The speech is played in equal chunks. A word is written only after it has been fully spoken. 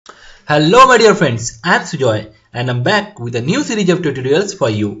Hello my dear friends, I am Sujoy and I'm back with a new series of tutorials for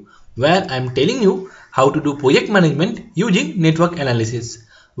you where I am telling you how to do project management using network analysis.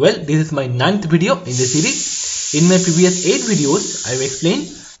 Well, this is my 9th video in this series. In my previous 8 videos, I have explained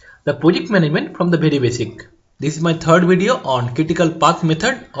the project management from the very basic. This is my 3rd video on critical path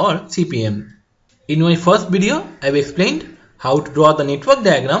method or CPM. In my first video, I have explained how to draw the network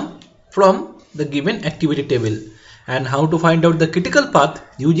diagram from the given activity table and how to find out the critical path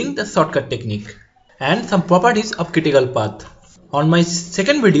using the shortcut technique and some properties of critical path. On my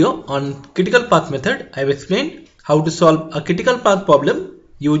second video on critical path method, I have explained how to solve a critical path problem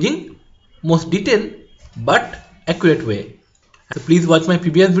using most detailed but accurate way. So please watch my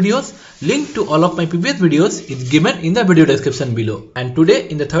previous videos. Link to all of my previous videos is given in the video description below. And today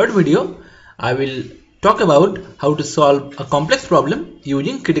in the 3rd video, I will talk about how to solve a complex problem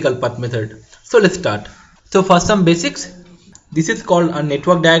using critical path method. So let's start. So for some basics, this is called a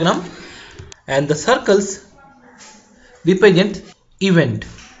network diagram and the circles represent event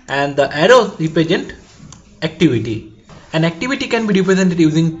and the arrows represent activity. An activity can be represented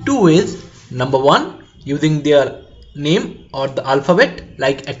using two ways. Number one, using their name or the alphabet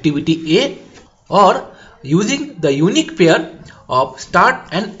like activity A, or using the unique pair of start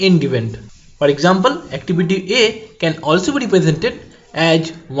and end event. For example, activity A can also be represented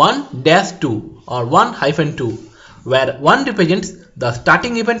as 1-2 or 1-2, where 1 represents the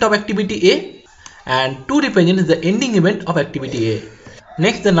starting event of activity A and 2 represents the ending event of activity A.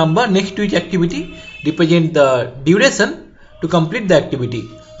 Next, the number next to each activity represents the duration to complete the activity.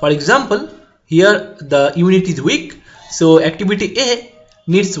 For example, here the unit is week, so activity A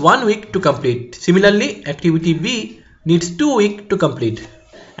needs 1 week to complete. Similarly, activity B needs 2 weeks to complete.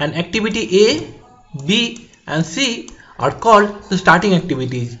 And activity A, B and C are called the starting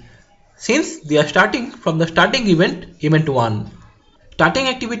activities since they are starting from the starting event 1. Starting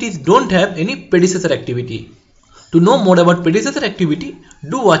activities don't have any predecessor activity. To know more about predecessor activity,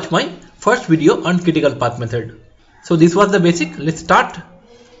 do watch my first video on critical path method. So this was the basic. Let's start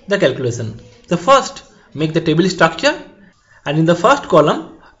the calculation. So first, make the table structure and in the first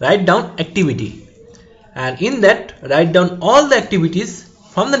column write down activity, and in that write down all the activities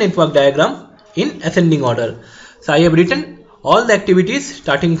from the network diagram in ascending order. So I have written all the activities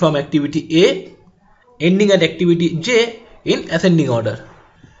starting from activity A, ending at activity J in ascending order,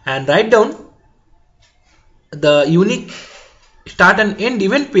 and write down the unique start and end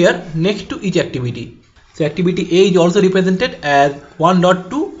event pair next to each activity. So activity A is also represented as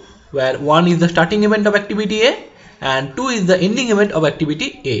 1.2, where 1 is the starting event of activity A and 2 is the ending event of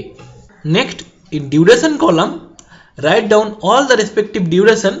activity A. Next, in duration column, write down all the respective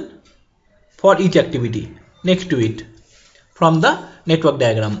duration for each activity next to it from the network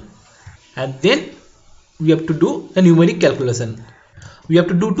diagram, and then we have to do the numeric calculation. We have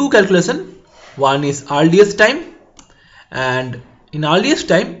to do two calculations. One is earliest time, and in earliest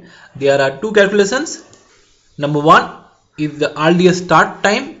time there are two calculations. Number one is the earliest start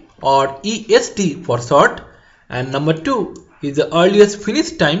time or EST for short, and number 2 is the earliest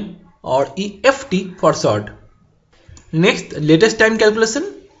finish time or EFT for short. Next, latest time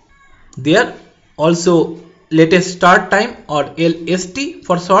calculation. There also latest start time or LST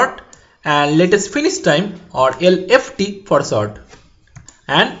for short and latest finish time or LFT for short,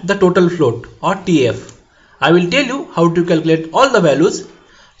 and the total float or TF. I will tell you how to calculate all the values.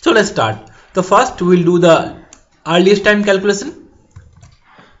 So let's start. So first we will do the earliest time calculation.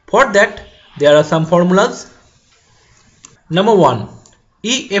 For that there are some formulas. Number 1,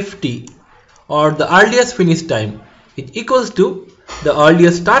 EFT or the earliest finish time is equals to the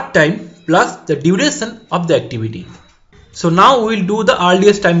earliest start time plus the duration of the activity. So now we will do the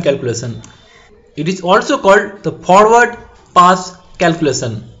earliest time calculation. It is also called the forward pass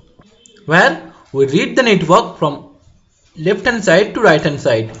calculation, where we read the network from left hand side to right hand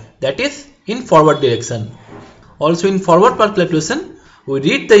side, that is in forward direction. Also in forward pass calculation, we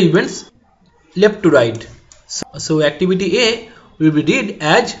read the events left to right. So activity A will be read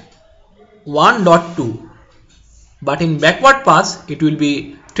as 1.2, but in backward pass it will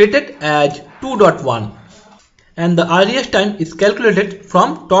be treated as 2.1, and the earliest time is calculated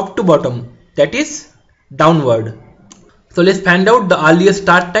from top to bottom, that is downward. So let's find out the earliest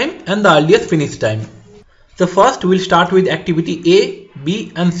start time and the earliest finish time. So first we will start with activity A,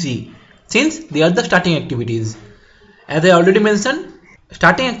 B and C since they are the starting activities. As I already mentioned,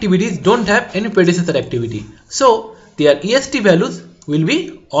 starting activities don't have any predecessor activity, so their EST values will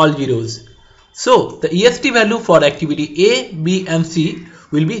be all zeros. So the EST value for activity A, B and C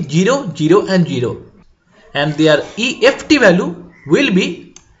will be 0, 0 and 0, and their EFT value will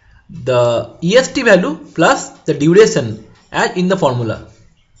be the EST value plus the duration as in the formula.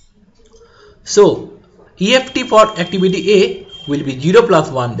 So EFT for activity A will be 0 plus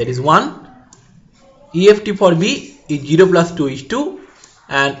 1, that is 1. EFT for B is 0 plus 2 is 2,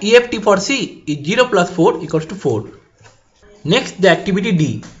 and EFT for C is 0 plus 4 equals to 4. Next, the activity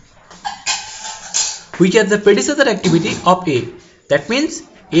D, which has the predecessor activity of A. That means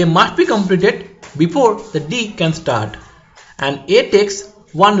A must be completed before the D can start, and A takes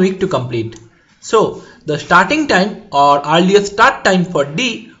 1 week to complete. So the starting time or earliest start time for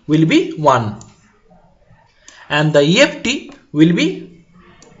D will be 1, and the EFT will be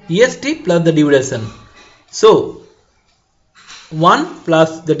EST plus the duration. So 1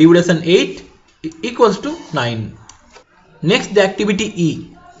 plus the duration 8 equals to 9. Next, the activity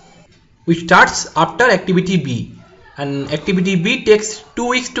E, which starts after activity B, and activity B takes 2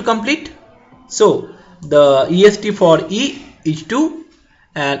 weeks to complete. So the EST for E is 2,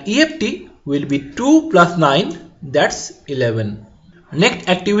 and EFT will be 2 plus 9, that's 11. Next,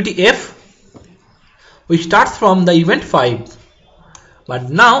 activity F, which starts from the event 5. But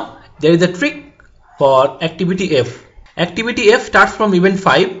now there is a trick for activity F. Activity F starts from event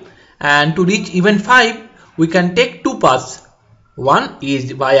 5, and to reach event 5 we can take two paths. One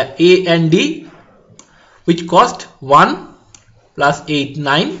is via A and D, which cost 1 plus 8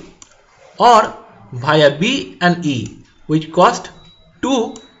 9, or via B and E, which cost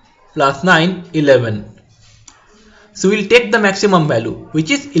 2 plus 9 11. So we will take the maximum value,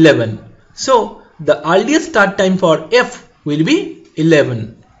 which is 11. So the earliest start time for F will be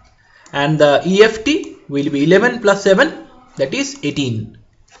 11, and the EFT will be 11 plus 7, that is 18.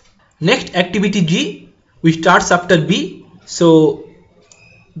 Next, activity G, which starts after B. So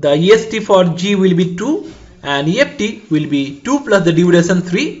the EST for G will be 2, and EFT will be 2 plus the duration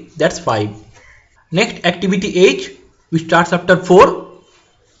 3, that's 5. Next, activity H, which starts after 4.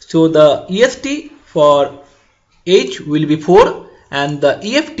 So the EST for H will be 4, and the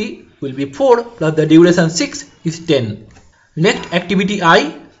EFT will be 4 plus the duration 6 is 10. Next, activity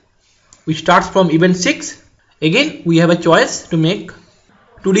I, which starts from event 6. Again we have a choice to make.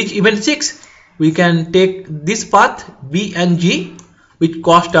 To reach event 6 we can take this path B and G, which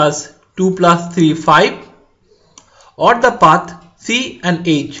cost us 2 plus 3 5, or the path C and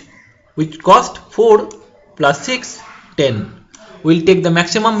H, which cost 4 plus 6 10. We will take the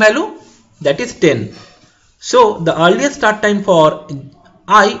maximum value, that is 10. So the earliest start time for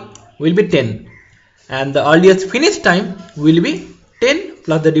I will be 10, and the earliest finish time will be 10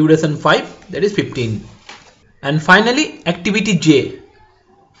 plus the duration 5, that is 15. And finally, activity J,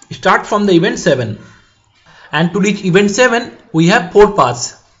 start from the event 7, and to reach event 7 we have 4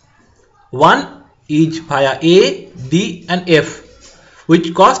 paths. One is via A, D and F,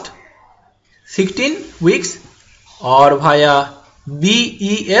 which cost 16 weeks, or via B,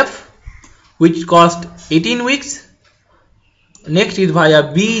 E, F, which cost 18 weeks. Next is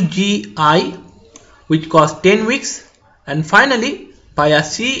via B, G, I, which cost 10 weeks, and finally via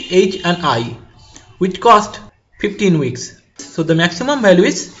C, H and I, which cost 15 weeks. So the maximum value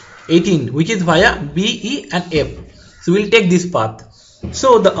is 18, which is via B, E and F. So we will take this path.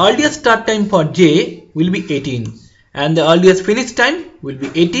 So the earliest start time for J will be 18, and the earliest finish time will be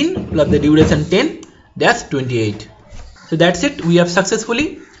 18 plus the duration 10, that's 28. So that's it. We have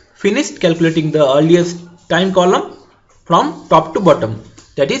successfully finished calculating the earliest time column from top to bottom,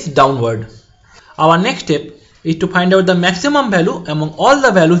 that is downward. Our next step is to find out the maximum value among all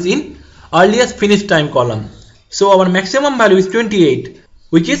the values in earliest finish time column. So our maximum value is 28,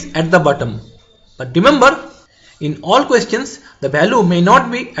 which is at the bottom. But remember, in all questions the value may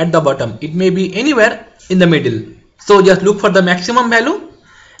not be at the bottom, it may be anywhere in the middle. So just look for the maximum value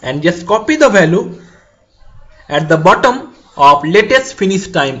and just copy the value at the bottom of latest finish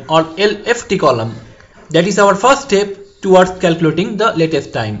time or LFT column. That is our first step towards calculating the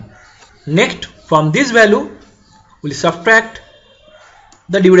latest time. Next, from this value we will subtract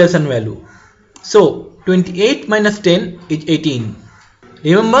the duration value. So 28 minus 10 is 18.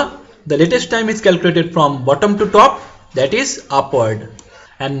 Remember, the latest time is calculated from bottom to top, that is upward.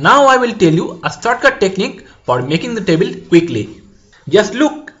 And now I will tell you a shortcut technique for making the table quickly. Just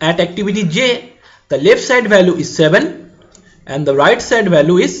look at activity J. The left side value is 7 and the right side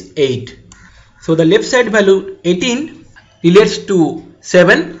value is 8. So the left side value 18 relates to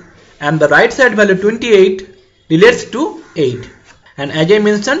 7 and the right side value 28 relates to 8. And as I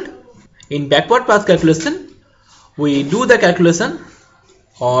mentioned, in backward path calculation, we do the calculation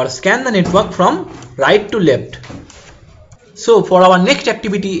or scan the network from right to left. So for our next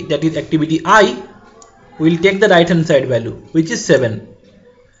activity, that is activity I, we will take the right hand side value, which is 7.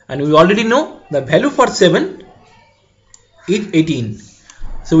 And we already know the value for 7 is 18.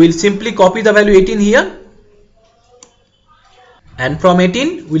 So we will simply copy the value 18 here and from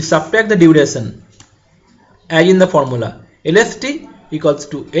 18 we'll subtract the duration as in the formula. LST equals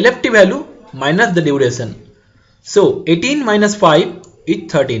to LFT value minus the duration. So 18 minus 5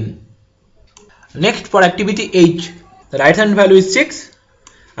 is 13. Next, for activity H, the right hand value is 6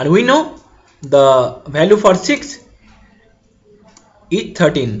 and we know the value for 6 is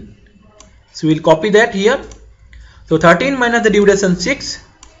 13. So we'll copy that here. So 13 minus the duration 6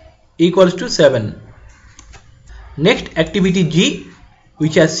 equals to 7. Next, activity G,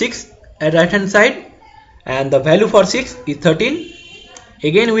 which has 6 at right hand side and the value for 6 is 13.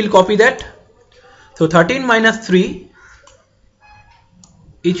 Again we'll copy that. So 13 minus 3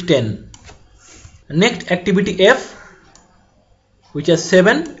 is 10. Next, activity F, which has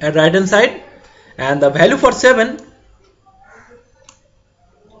 7 at right hand side and the value for 7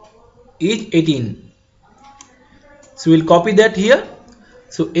 is 18. So we'll copy that here.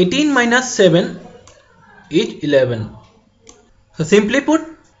 So 18 minus 7 is 11. So simply put,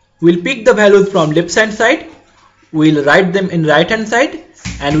 we'll pick the values from left hand side, we'll write them in right hand side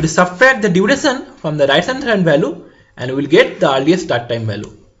and we'll subtract the duration from the right hand value and we'll get the earliest start time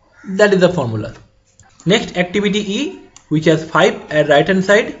value. That is the formula. Next, activity E, which has 5 at right hand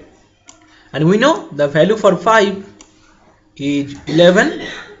side and we know the value for 5 is 11.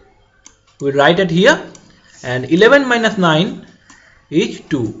 We'll write it here and 11 minus 9 is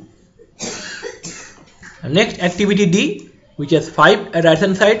 2. Next, activity D, which has 5 at right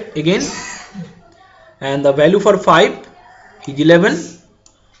hand side again and the value for 5 is 11.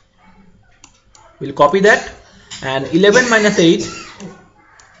 We'll copy that and 11 minus 8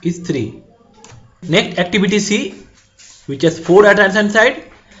 is 3. Next, activity C, which has 4 at right hand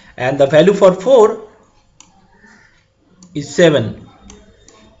side and the value for 4 is 7.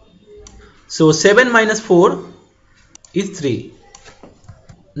 So 7 minus 4 is 3.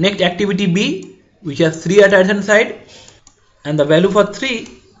 Next, activity B, which has 3 at right hand side and the value for 3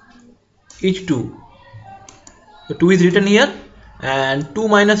 is 2. So 2 is written here and 2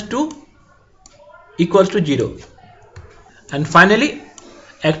 minus 2 equals to 0. And finally,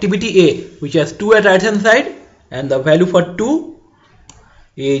 activity A, which has 2 at right hand side and the value for 2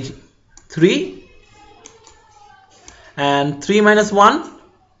 is 3 and 3 minus 1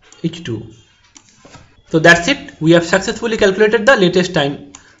 is 2. So that's it. We have successfully calculated the latest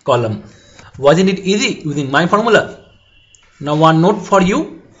time column. Wasn't it easy using my formula? Now one note for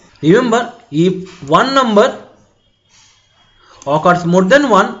you. Remember, if one number occurs more than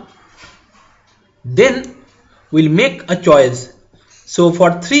 1, then we'll make a choice. So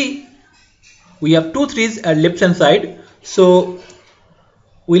for 3, we have 2 3's at left hand side. So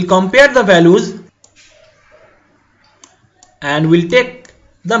we'll compare the values and we'll take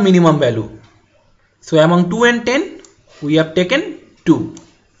the minimum value. So among 2 and 10, we have taken 2.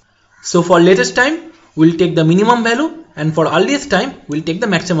 So for latest time, we'll take the minimum value and for earliest time, we'll take the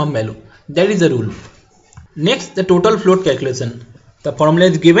maximum value. That is the rule. Next, the total float calculation. The formula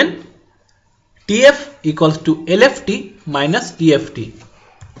is given. TF equals to LFT minus EFT.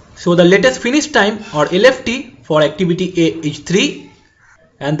 So the latest finish time or LFT for activity A is 3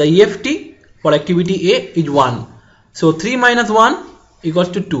 and the EFT for activity A is 1. So 3 minus 1 equals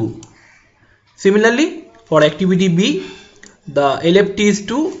to 2. Similarly, for activity B, the LFT is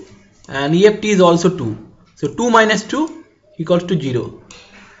 2 and EFT is also 2. So 2 minus 2 equals to 0.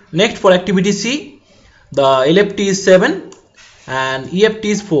 Next, for activity C, the LFT is 7 and EFT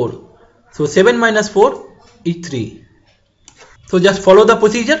is 4. So 7 minus 4 is 3. So just follow the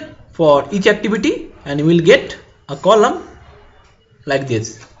procedure for each activity and you will get a column like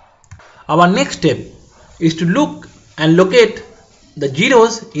this. Our next step is to look and locate the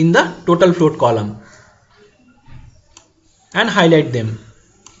zeros in the total float column and highlight them.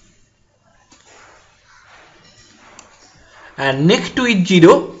 And next to each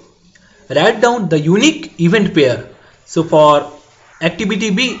 0, write down the unique event pair. So for activity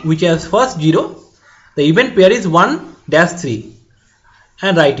B, which has first 0, the event pair is 1-3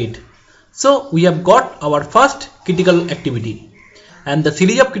 and write it. So we have got our first critical activity and the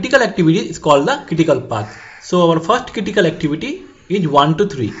series of critical activities is called the critical path. So our first critical activity is 1 to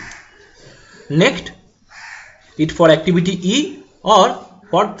 3. Next, it for activity E or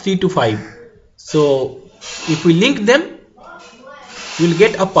for 3 to 5. So if we link them, we will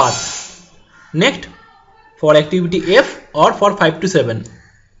get a path. Next, for activity F or for 5 to 7.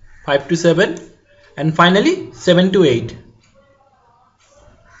 5 to 7 and finally 7 to 8.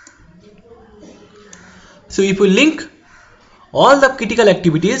 So if you link all the critical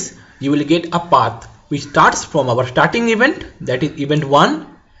activities, you will get a path which starts from our starting event, that is event 1,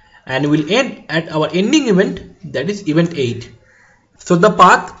 and will end at our ending event, that is event 8. So the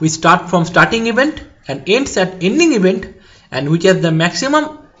path which starts from starting event and ends at ending event and which has the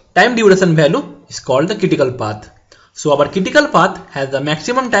maximum time duration value is called the critical path. So our critical path has the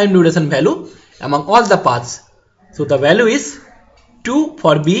maximum time duration value among all the paths. So the value is 2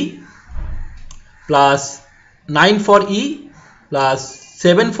 for B plus 9 for E plus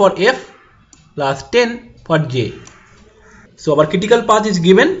 7 for F plus 10 for J. So our critical path is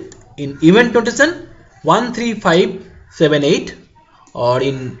given in event notation 1, 3, 5, 7, 8, or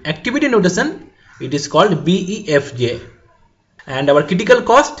in activity notation it is called BEFJ. And our critical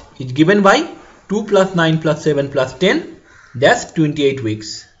cost is given by 2 plus 9 plus 7 plus 10, that's 28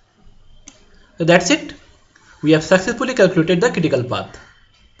 weeks. So that's it. We have successfully calculated the critical path.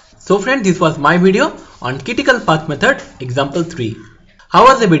 So friends, this was my video on critical path method example 3. How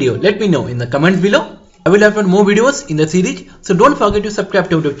was the video? Let me know in the comments below. I will upload more videos in the series, so don't forget to subscribe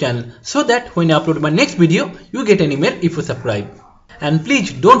to our YouTube channel so that when I upload my next video, you get an email if you subscribe. And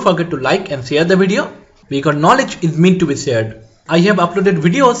please don't forget to like and share the video because knowledge is meant to be shared. I have uploaded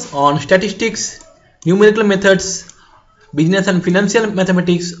videos on statistics, numerical methods, business and financial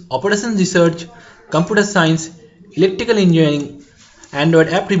mathematics, operations research, computer science, electrical engineering, Android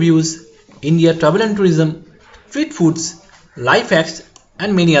app reviews, India travel and tourism, street foods, life hacks,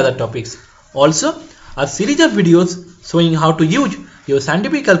 and many other topics. Also, a series of videos showing how to use your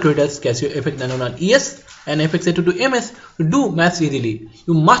scientific calculators Casio FX901 ES and FX822 MS to do maths easily.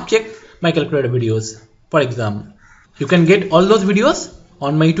 You must check my calculator videos for exam. You can get all those videos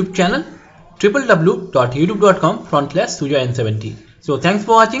on my YouTube channel www.youtube.com/sujoyn70. So thanks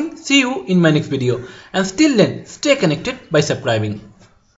for watching. See you in my next video, and still then stay connected by subscribing.